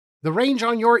The range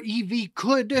on your EV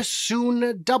could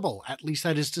soon double. At least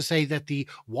that is to say that the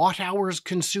watt hours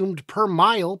consumed per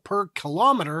mile per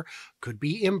kilometer could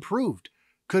be improved.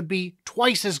 Could be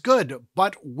twice as good,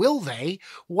 but will they?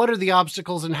 What are the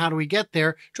obstacles and how do we get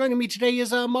there? Joining me today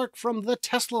is Mark from The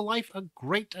Tesla Life, a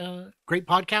great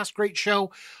podcast, great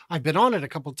show. I've been on it a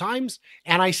couple times,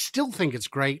 and I still think it's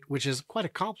great, which is quite a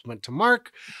compliment to Mark.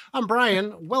 I'm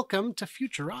Brian. Welcome to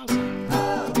Future Awesome.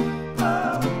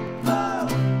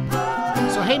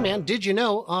 So, hey man, did you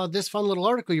know this fun little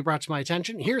article you brought to my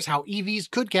attention? Here's how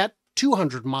EVs could get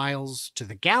 200 miles to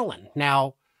the gallon.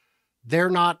 Now, they're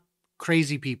not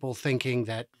crazy people thinking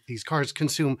that these cars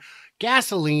consume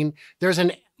gasoline. There's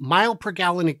a mile per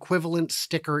gallon equivalent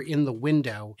sticker in the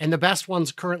window, and the best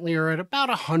ones currently are at about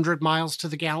 100 miles to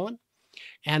the gallon.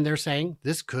 And they're saying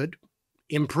this could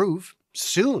improve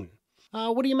soon.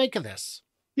 What do you make of this?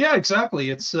 Yeah, exactly.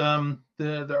 It's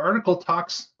the article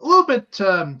talks a little bit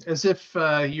as if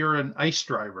you're an ICE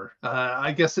driver.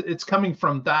 I guess it's coming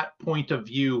from that point of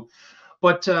view.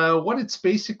 But what it's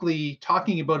basically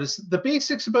talking about is the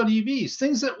basics about EVs,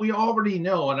 things that we already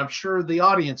know, and I'm sure the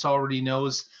audience already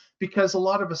knows because a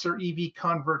lot of us are EV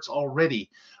converts already.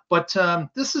 But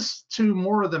this is to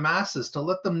more of the masses to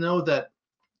let them know that,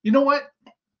 you know what,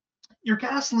 your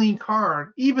gasoline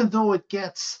car, even though it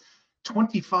gets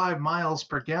 25 miles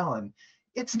per gallon,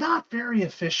 it's not very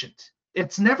efficient.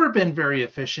 It's never been very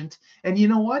efficient. And you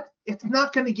know what? It's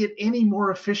not going to get any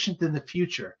more efficient in the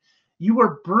future. You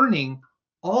are burning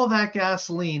all that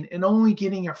gasoline and only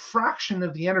getting a fraction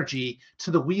of the energy to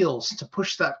the wheels to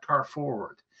push that car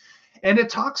forward. And it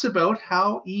talks about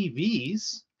how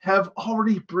EVs have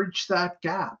already bridged that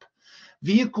gap.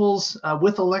 Vehicles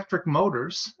with electric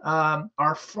motors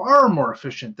are far more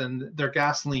efficient than their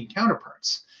gasoline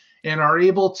counterparts and are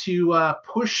able to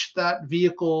push that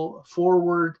vehicle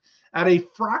forward at a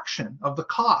fraction of the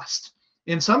cost.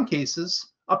 In some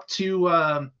cases, up to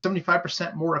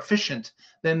 75% more efficient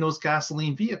than those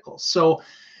gasoline vehicles. So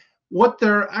what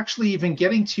they're actually even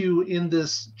getting to in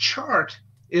this chart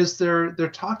is they're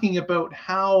talking about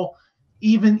how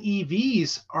even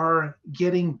EVs are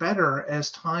getting better as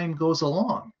time goes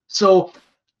along. So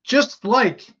just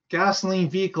like gasoline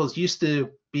vehicles used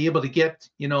to be able to get,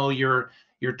 you know, your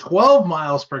 12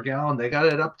 miles per gallon, they got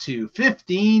it up to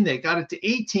 15, they got it to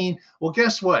 18. Well,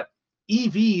 guess what?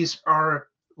 EVs are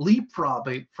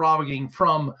leapfrogging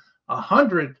from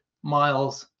 100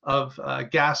 miles of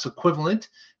gas equivalent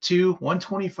to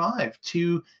 125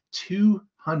 to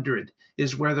 200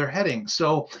 is where they're heading.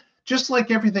 So just like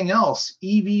everything else,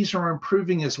 EVs are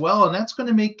improving as well, and that's going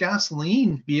to make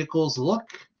gasoline vehicles look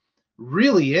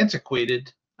really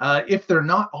antiquated if they're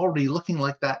not already looking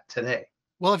like that today.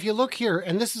 Well, if you look here,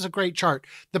 and this is a great chart,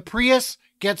 the Prius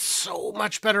gets so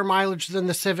much better mileage than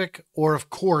the Civic, or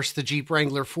of course the Jeep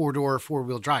Wrangler four-door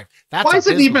four-wheel drive. That's why is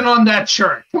it even on that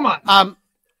chart? Come on.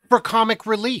 For comic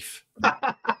relief,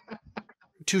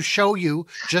 to show you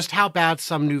just how bad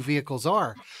some new vehicles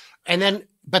are. And then,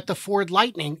 but the Ford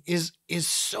Lightning is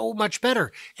so much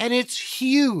better, and it's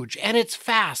huge, and it's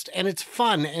fast, and it's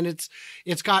fun, and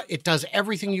it does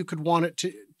everything you could want it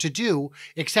to do,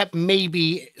 except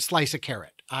maybe slice a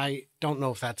carrot. I don't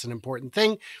know if that's an important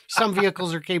thing. Some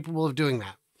vehicles are capable of doing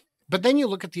that. But then you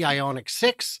look at the Ioniq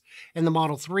 6 and the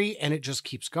Model 3, and it just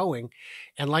keeps going.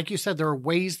 And like you said, there are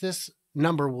ways this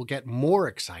number will get more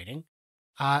exciting.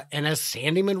 And as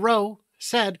Sandy Munro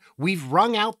said, we've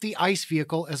wrung out the ICE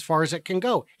vehicle as far as it can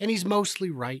go. And he's mostly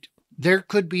right. There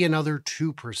could be another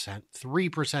 2%,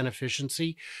 3%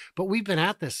 efficiency, but we've been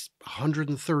at this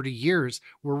 130 years.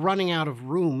 We're running out of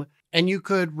room, and you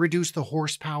could reduce the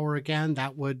horsepower again.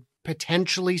 That would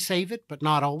potentially save it, but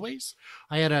not always.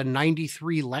 I had a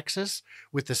 93 Lexus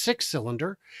with the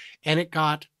 6-cylinder, and it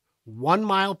got 1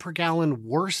 mile per gallon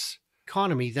worse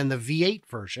economy than the V8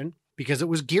 version because it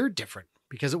was geared different,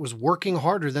 because it was working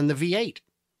harder than the V8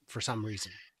 for some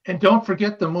reason. And don't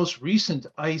forget the most recent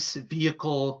ICE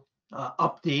vehicle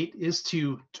update is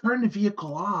to turn the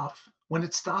vehicle off when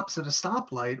it stops at a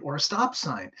stoplight or a stop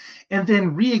sign, and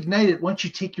then reignite it once you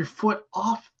take your foot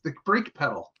off the brake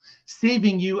pedal,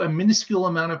 saving you a minuscule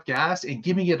amount of gas and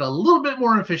giving it a little bit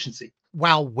more efficiency.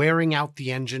 While wearing out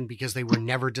the engine because they were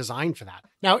never designed for that.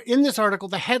 Now, in this article,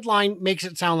 the headline makes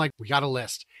it sound like we got a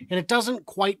list, and it doesn't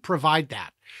quite provide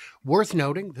that. Worth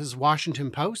noting, this is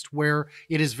Washington Post, where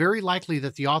it is very likely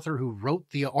that the author who wrote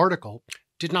the article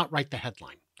did not write the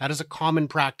headline. That is a common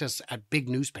practice at big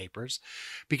newspapers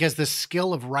because the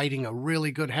skill of writing a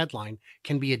really good headline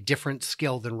can be a different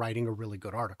skill than writing a really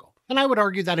good article. And I would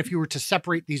argue that if you were to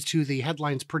separate these two, the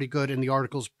headline's pretty good and the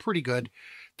article's pretty good.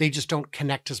 They just don't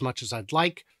connect as much as I'd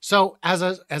like. So as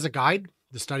a guide,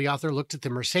 The study author looked at the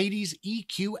Mercedes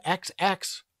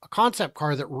EQXX, a concept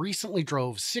car that recently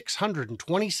drove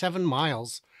 627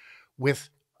 miles with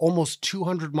almost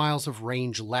 200 miles of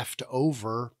range left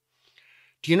over.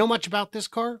 Do you know much about this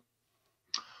car?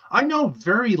 I know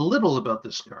very little about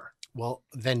this car. Well,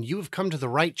 then you have come to the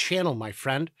right channel, my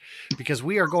friend, because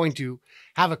we are going to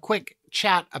have a quick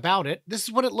chat about it. This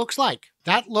is what it looks like.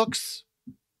 That looks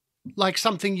like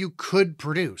something you could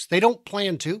produce. They don't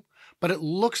plan to, but it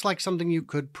looks like something you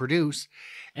could produce.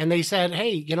 And they said,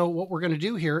 hey, you know, what we're going to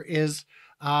do here is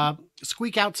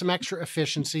squeak out some extra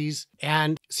efficiencies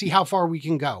and see how far we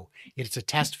can go. It's a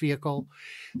test vehicle.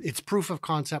 It's proof of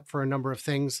concept for a number of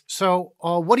things. So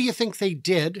what do you think they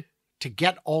did to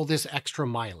get all this extra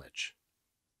mileage?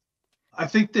 I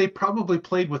think they probably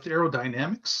played with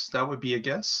aerodynamics. That would be a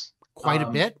guess. Quite a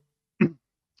bit.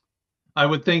 I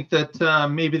would think that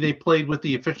maybe they played with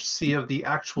the efficiency of the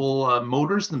actual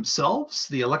motors themselves,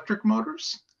 the electric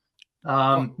motors.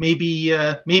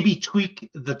 Maybe tweak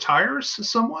the tires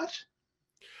somewhat.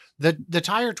 The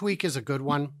tire tweak is a good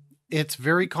one. It's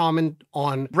very common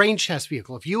on range test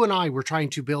vehicle. If you and I were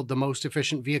trying to build the most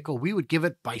efficient vehicle, we would give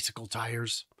it bicycle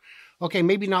tires. Okay,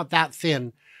 maybe not that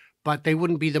thin, but they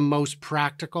wouldn't be the most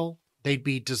practical. They'd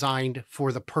be designed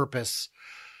for the purpose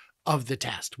of the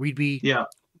test. We'd be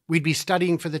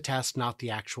studying for the test, not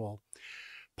the actual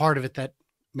part of it that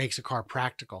makes a car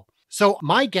practical. So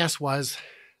my guess was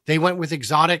they went with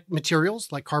exotic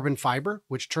materials like carbon fiber,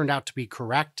 which turned out to be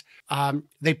correct.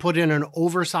 They put in an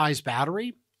oversized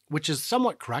battery, which is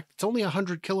somewhat correct. It's only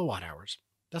 100 kilowatt hours.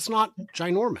 That's not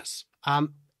ginormous.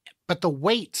 But the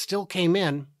weight still came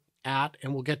in at,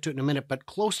 and we'll get to it in a minute, but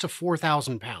close to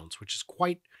 4,000 pounds, which is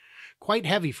quite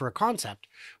heavy for a concept,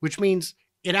 which means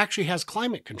it actually has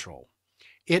climate control.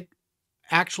 It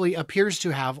actually appears to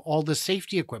have all the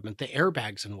safety equipment, the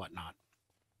airbags and whatnot.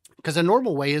 Because a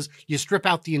normal way is you strip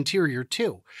out the interior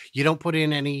too. You don't put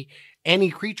in any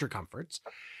creature comforts.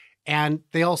 And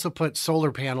they also put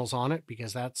solar panels on it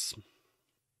because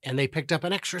and they picked up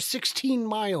an extra 16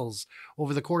 miles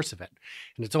over the course of it.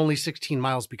 And it's only 16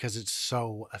 miles because it's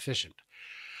so efficient.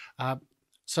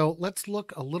 So let's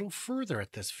look a little further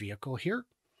at this vehicle here.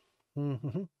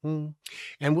 And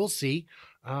we'll see.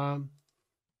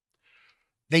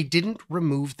 They didn't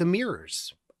remove the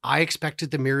mirrors. I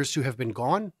expected the mirrors to have been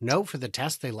gone. No, for the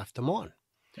test, they left them on.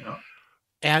 Yeah.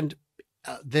 And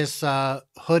this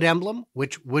hood emblem,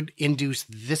 which would induce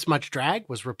this much drag,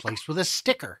 was replaced with a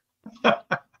sticker.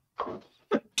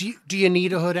 Do you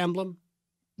need a hood emblem?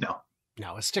 No.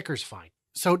 No, a sticker's fine.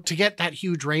 So to get that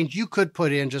huge range, you could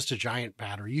put in just a giant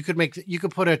battery. You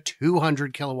could put a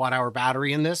 200 kilowatt hour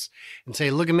battery in this and say,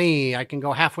 look at me, I can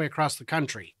go halfway across the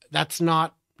country. That's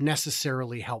not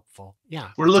necessarily helpful. Yeah.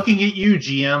 We're looking at you,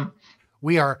 GM.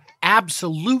 We are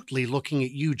absolutely looking at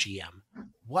you, GM.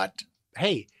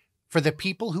 Hey, for the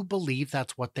people who believe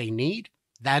that's what they need,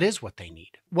 that is what they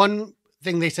need. One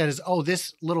thing they said is, oh,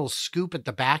 this little scoop at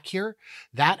the back here,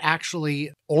 that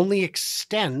actually only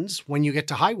extends when you get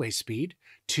to highway speed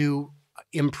to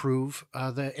improve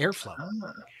the airflow.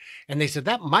 And they said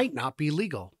that might not be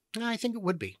legal. I think it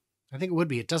would be.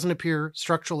 It doesn't appear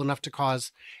structural enough to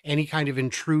cause any kind of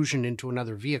intrusion into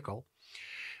another vehicle.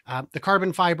 The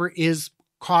carbon fiber is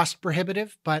cost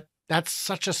prohibitive, but that's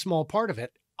such a small part of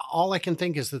it. All I can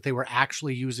think is that they were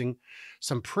actually using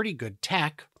some pretty good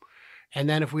tech. And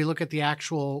then if we look at the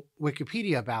actual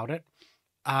Wikipedia about it,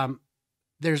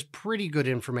 there's pretty good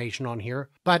information on here.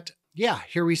 But yeah,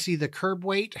 here we see the curb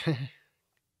weight,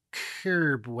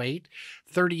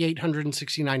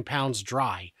 3,869 pounds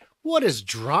dry. What does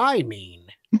dry mean?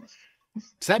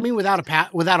 Does that mean without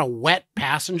a wet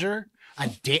passenger,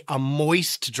 a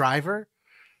moist driver?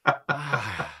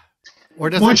 Or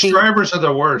does moist drivers are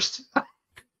the worst.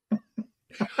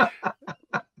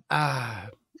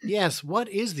 Yes. What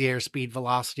is the airspeed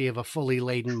velocity of a fully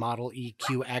laden model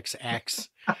EQXX?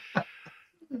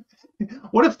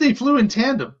 What if they flew in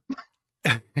tandem?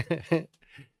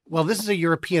 Well, this is a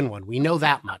European one. We know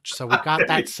that much. So we've got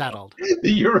that settled.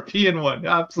 The European one.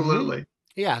 Absolutely.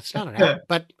 Mm-hmm. Yeah. It's not an app,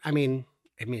 but I mean,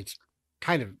 it's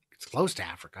close to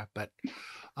Africa, but,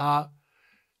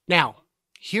 now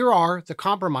here are the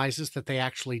compromises that they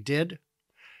actually did,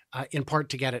 in part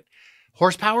to get it.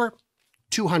 Horsepower,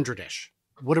 200-ish.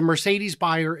 Would a Mercedes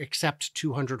buyer accept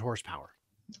 200 horsepower?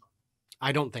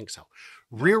 I don't think so.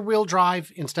 Rear wheel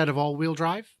drive instead of all wheel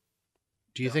drive?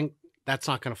 Do you think that's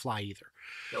not going to fly either?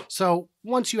 Nope. So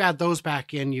once you add those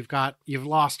back in, you've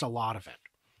lost a lot of it.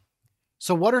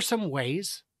 So what are some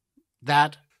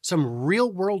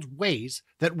real world ways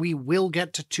that we will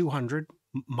get to 200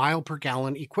 mile per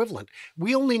gallon equivalent?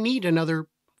 We only need another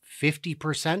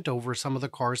 50% over some of the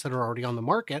cars that are already on the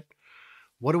market.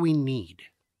 What do we need?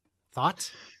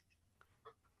 Thoughts?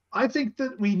 I think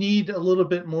that we need a little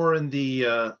bit more in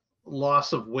the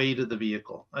loss of weight of the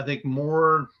vehicle. I think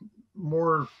more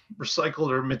recycled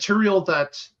or material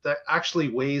that actually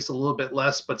weighs a little bit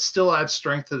less, but still adds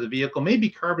strength to the vehicle. Maybe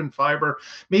carbon fiber,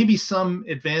 maybe some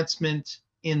advancement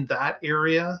in that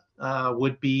area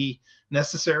would be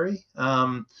necessary.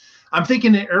 I'm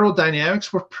thinking in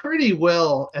aerodynamics, we're pretty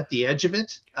well at the edge of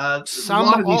it. Some a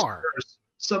lot of these are. cars,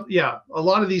 a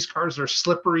lot of these cars are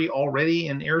slippery already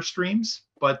in airstreams.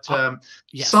 But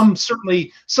yes. some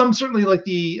certainly like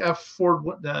the Ford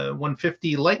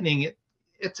 150 Lightning,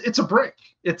 it's a brick.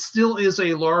 It still is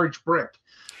a large brick,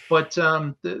 but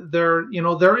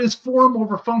there is form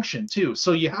over function too.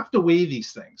 So you have to weigh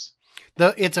these things.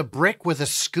 It's a brick with a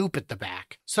scoop at the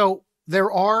back. So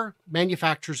there are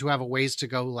manufacturers who have a ways to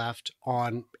go left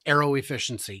on aero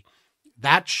efficiency.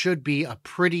 That should be a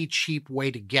pretty cheap way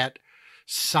to get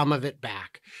some of it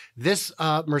back. This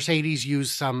Mercedes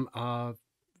used some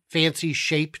fancy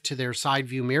shape to their side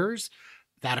view mirrors.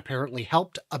 That apparently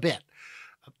helped a bit.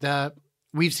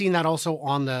 We've seen that also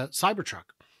on the Cybertruck.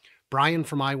 Brian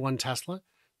from I1 Tesla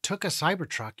took a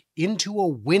Cybertruck into a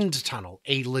wind tunnel,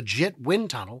 a legit wind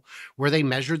tunnel, where they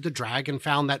measured the drag and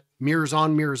found that mirrors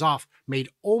on, mirrors off made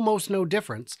almost no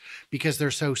difference because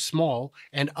they're so small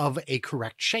and of a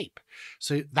correct shape.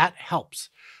 So that helps.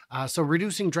 So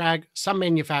reducing drag, some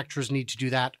manufacturers need to do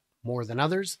that more than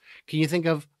others. Can you think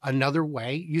of another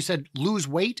way? You said lose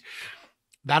weight.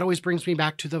 That always brings me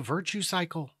back to the virtue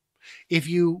cycle. If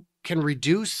you can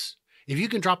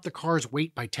drop the car's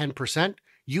weight by 10%,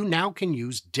 you now can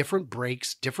use different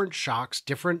brakes, different shocks,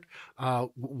 different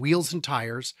wheels and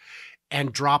tires,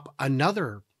 and drop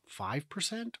another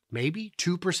 5%, maybe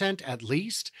 2% at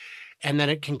least. And then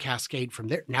it can cascade from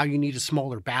there. Now you need a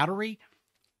smaller battery.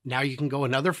 Now you can go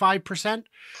another 5%.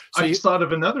 So I just thought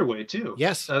of another way too.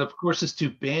 Yes. That of course is to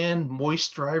ban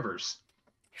moist drivers.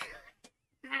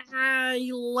 I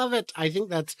love it. I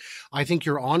think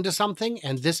you're onto something,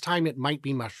 and this time it might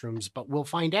be mushrooms, but we'll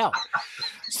find out.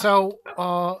 So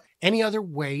any other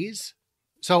ways?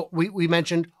 So we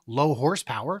mentioned low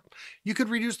horsepower. You could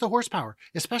reduce the horsepower,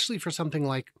 especially for something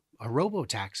like a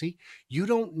robo-taxi. You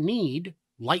don't need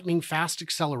lightning fast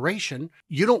acceleration.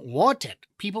 You don't want it.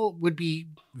 People would be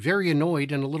very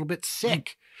annoyed and a little bit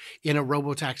sick in a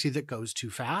robo-taxi that goes too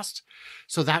fast.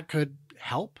 So that could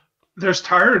help. There's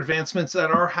tire advancements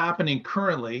that are happening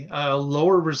currently,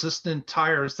 lower resistant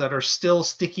tires that are still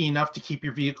sticky enough to keep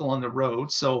your vehicle on the road.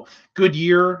 So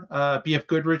Goodyear, BF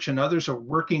Goodrich, and others are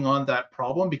working on that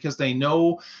problem because they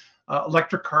know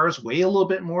electric cars weigh a little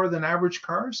bit more than average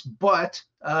cars, but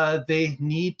they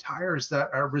need tires that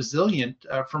are resilient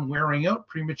from wearing out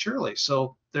prematurely.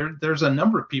 So there's a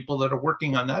number of people that are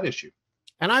working on that issue.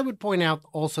 And I would point out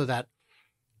also that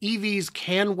EVs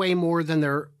can weigh more than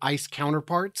their ICE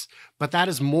counterparts, but that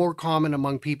is more common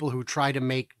among people who try to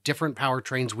make different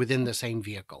powertrains within the same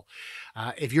vehicle.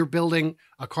 If you're building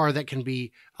a car that can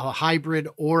be a hybrid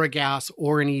or a gas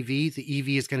or an EV, the EV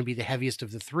is going to be the heaviest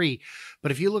of the three.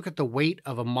 But if you look at the weight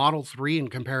of a Model 3 and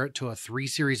compare it to a 3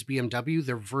 Series BMW,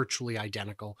 they're virtually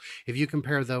identical. If you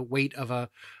compare the weight of a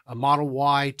Model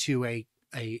Y to a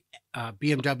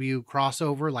BMW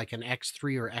crossover like an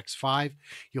X3 or X5,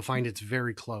 you'll find it's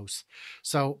very close.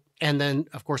 So, and then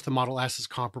of course the Model S is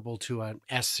comparable to an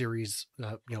S series,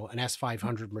 an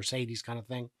S500 Mercedes kind of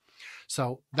thing.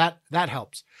 So that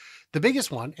helps. The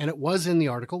biggest one, and it was in the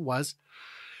article, was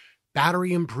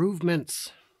battery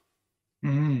improvements.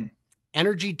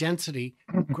 Energy density.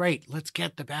 Great. Let's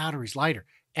get the batteries lighter.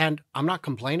 And I'm not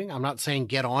complaining. I'm not saying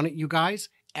get on it, you guys.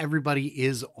 Everybody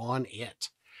is on it.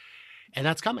 And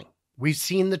that's coming. We've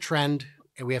seen the trend,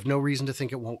 and we have no reason to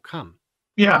think it won't come.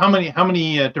 Yeah, how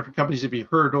many different companies have you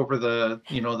heard over the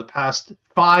past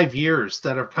 5 years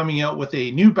that are coming out with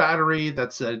a new battery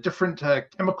that's a different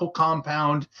chemical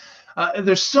compound?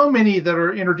 There's so many that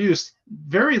are introduced.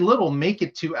 Very little make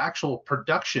it to actual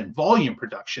production, volume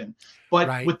production.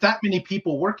 But with that many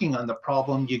people working on the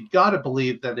problem, you got to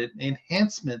believe that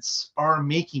enhancements are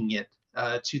making it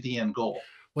to the end goal.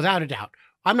 Without a doubt.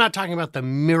 I'm not talking about the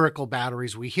miracle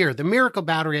batteries we hear. The miracle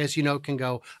battery, as you know, can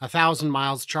go 1,000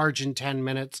 miles, charge in 10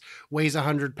 minutes, weighs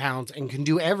 100 pounds, and can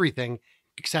do everything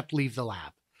except leave the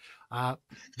lab.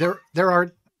 There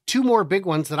are two more big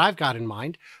ones that I've got in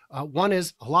mind. One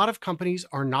is a lot of companies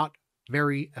are not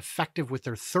very effective with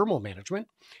their thermal management.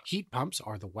 Heat pumps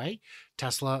are the way.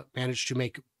 Tesla managed to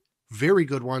make very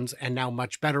good ones and now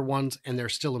much better ones, and they're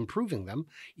still improving them.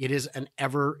 It is an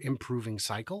ever improving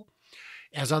cycle.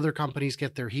 As other companies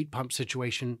get their heat pump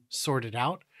situation sorted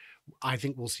out, I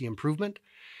think we'll see improvement.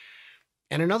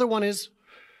 And another one is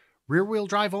rear-wheel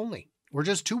drive only, or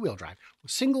just two-wheel drive,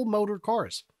 single motor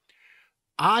cars.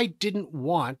 I didn't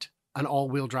want an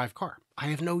all-wheel drive car. I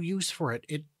have no use for it.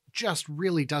 It just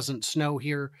really doesn't snow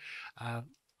here.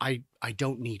 I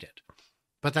don't need it.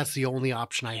 But that's the only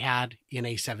option I had in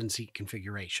a 7-seat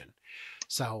configuration.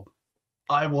 So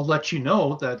I will let you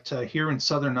know that here in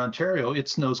Southern Ontario, it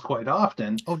snows quite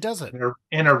often. oh, does it?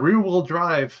 And a rear-wheel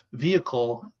drive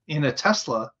vehicle in a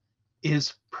Tesla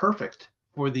is perfect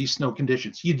for these snow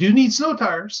conditions. You do need snow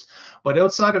tires, but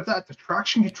outside of that, the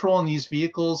traction control on these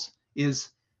vehicles is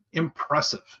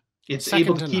impressive. It's Second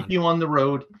able to to keep none. you on the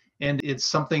road, and it's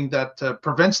something that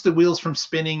prevents the wheels from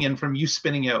spinning and from you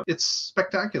spinning out. It's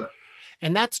spectacular.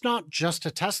 And that's not just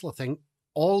a Tesla thing.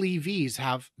 All EVs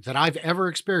that I've ever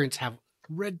experienced have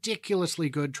ridiculously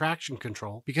good traction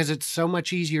control, because it's so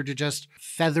much easier to just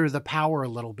feather the power a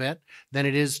little bit than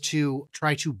it is to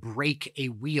try to brake a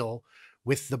wheel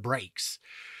with the brakes.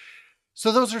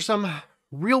 So those are some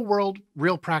real world,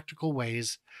 real practical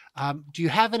ways. Do you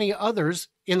have any others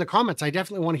in the comments? I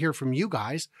definitely want to hear from you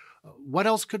guys. What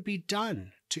else could be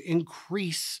done to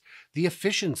increase the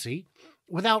efficiency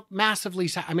without massively,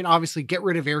 obviously get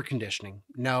rid of air conditioning.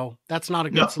 No, that's not a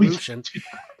good solution.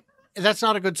 That's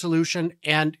not a good solution.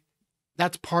 And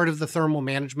that's part of the thermal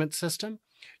management system.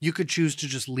 You could choose to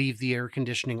just leave the air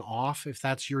conditioning off if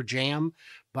that's your jam,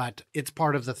 but it's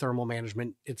part of the thermal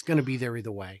management. It's going to be there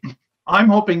either way. I'm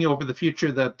hoping over the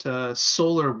future that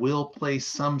solar will play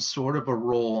some sort of a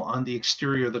role on the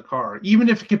exterior of the car, even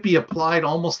if it could be applied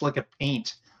almost like a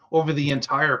paint over the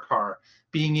entire car,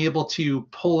 being able to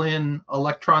pull in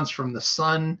electrons from the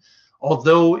sun.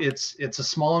 Although it's a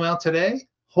small amount today,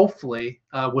 hopefully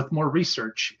with more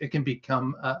research, it can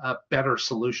become a better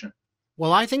solution.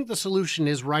 Well, I think the solution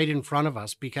is right in front of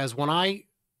us, because when I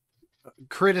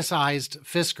criticized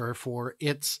Fisker for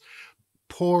its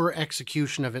poor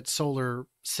execution of its solar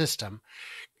system,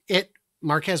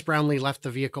 Marquez Brownlee left the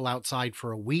vehicle outside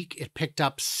for a week. It picked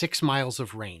up 6 miles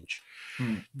of range.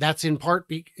 That's in part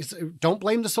because, don't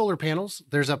blame the solar panels.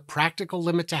 There's a practical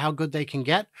limit to how good they can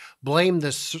get. Blame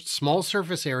the small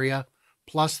surface area,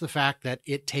 plus the fact that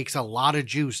it takes a lot of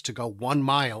juice to go 1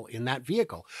 mile in that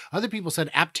vehicle. Other people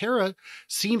said Aptera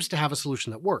seems to have a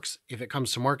solution that works. If it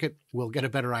comes to market, we'll get a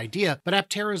better idea. But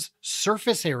Aptera's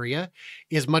surface area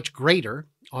is much greater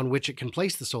on which it can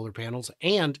place the solar panels,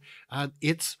 and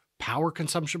its power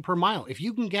consumption per mile. If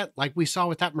you can get, like we saw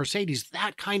with that Mercedes,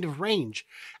 that kind of range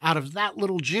out of that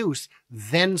little juice,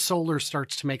 then solar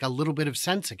starts to make a little bit of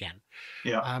sense again.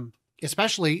 Yeah.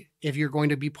 Especially if you're going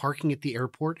to be parking at the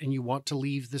airport and you want to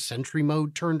leave the Sentry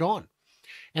mode turned on.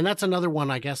 And that's another one,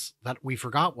 I guess, that we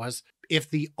forgot was, if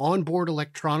the onboard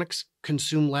electronics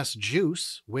consume less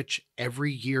juice, which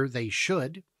every year they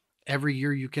should, every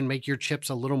year you can make your chips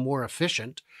a little more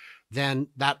efficient, then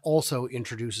that also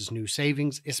introduces new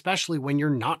savings, especially when you're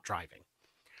not driving.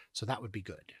 So that would be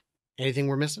good. Anything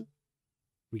we're missing?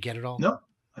 We get it all? No,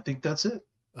 I think that's it.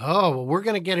 Oh, well, we're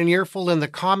going to get an earful in the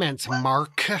comments,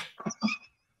 Mark.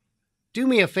 Do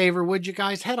me a favor, would you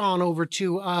guys? Head on over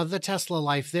to the Tesla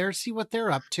Life there, see what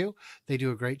they're up to. They do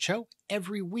a great show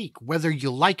every week, whether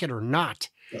you like it or not.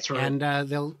 That's right. And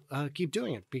they'll keep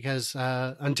doing it, because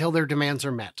until their demands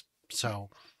are met. So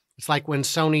it's like when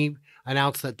Sony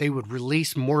announced that they would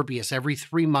release Morbius every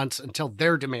 3 months until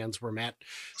their demands were met.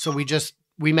 So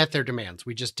we met their demands.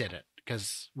 We just did it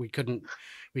because we couldn't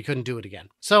do it again.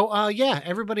 So yeah,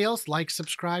 everybody else, like,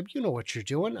 subscribe. You know what you're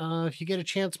doing. If you get a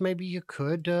chance, maybe you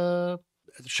could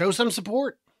show some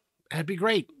support. That'd be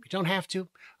great. You don't have to.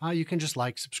 You can just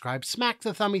like, subscribe, smack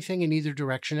the thummy thing in either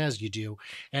direction as you do.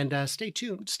 And stay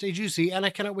tuned, stay juicy. And I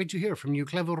cannot wait to hear from you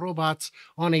clever robots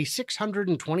on a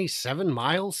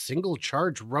 627-mile single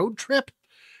charge road trip.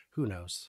 Who knows?